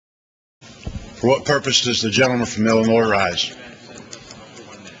For what purpose does the gentleman from Illinois rise?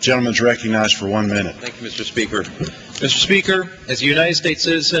 Gentleman's recognized for 1 minute. Thank you, Mr. Speaker. Mr. Speaker, as a United States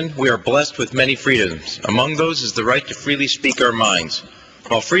citizen, we are blessed with many freedoms. Among those is the right to freely speak our minds.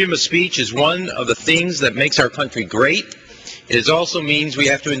 While freedom of speech is one of the things that makes our country great, it also means we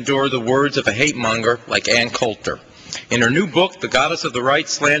have to endure the words of a hate monger like Ann Coulter. In her new book, The Goddess of the Right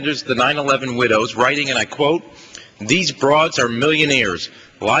slanders the 9/11 widows, writing, and I quote, "These broads are millionaires,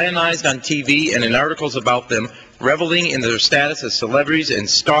 lionized on TV and in articles about them, reveling in their status as celebrities and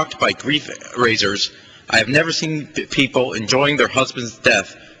stalked by grief raisers. I have never seen people enjoying their husband's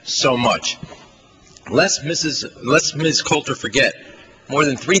death so much." Lest Ms. Coulter forget, more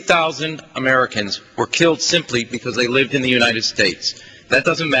than 3,000 Americans were killed simply because they lived in the United States. That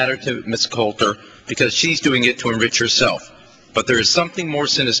doesn't matter to Ms. Coulter because she's doing it to enrich herself. But there is something more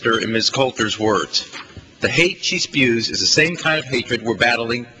sinister in Ms. Coulter's words. The hate she spews is the same kind of hatred we're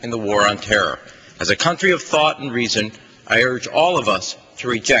battling in the war on terror. As a country of thought and reason, I urge all of us to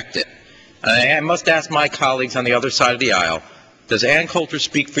reject it. And I must ask my colleagues on the other side of the aisle, does Ann Coulter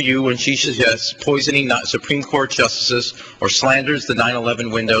speak for you when she suggests poisoning Supreme Court justices or slanders the 9/11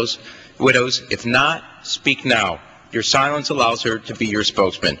 widows? If not, speak now. Your silence allows her to be your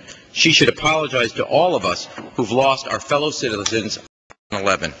spokesman. She should apologize to all of us who've lost our fellow citizens on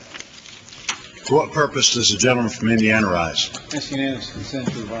 9/11. For what purpose does the gentleman from Indiana rise? Ask unanimous consent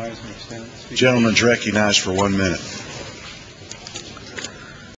to revise and extend. Gentleman's recognized for 1 minute.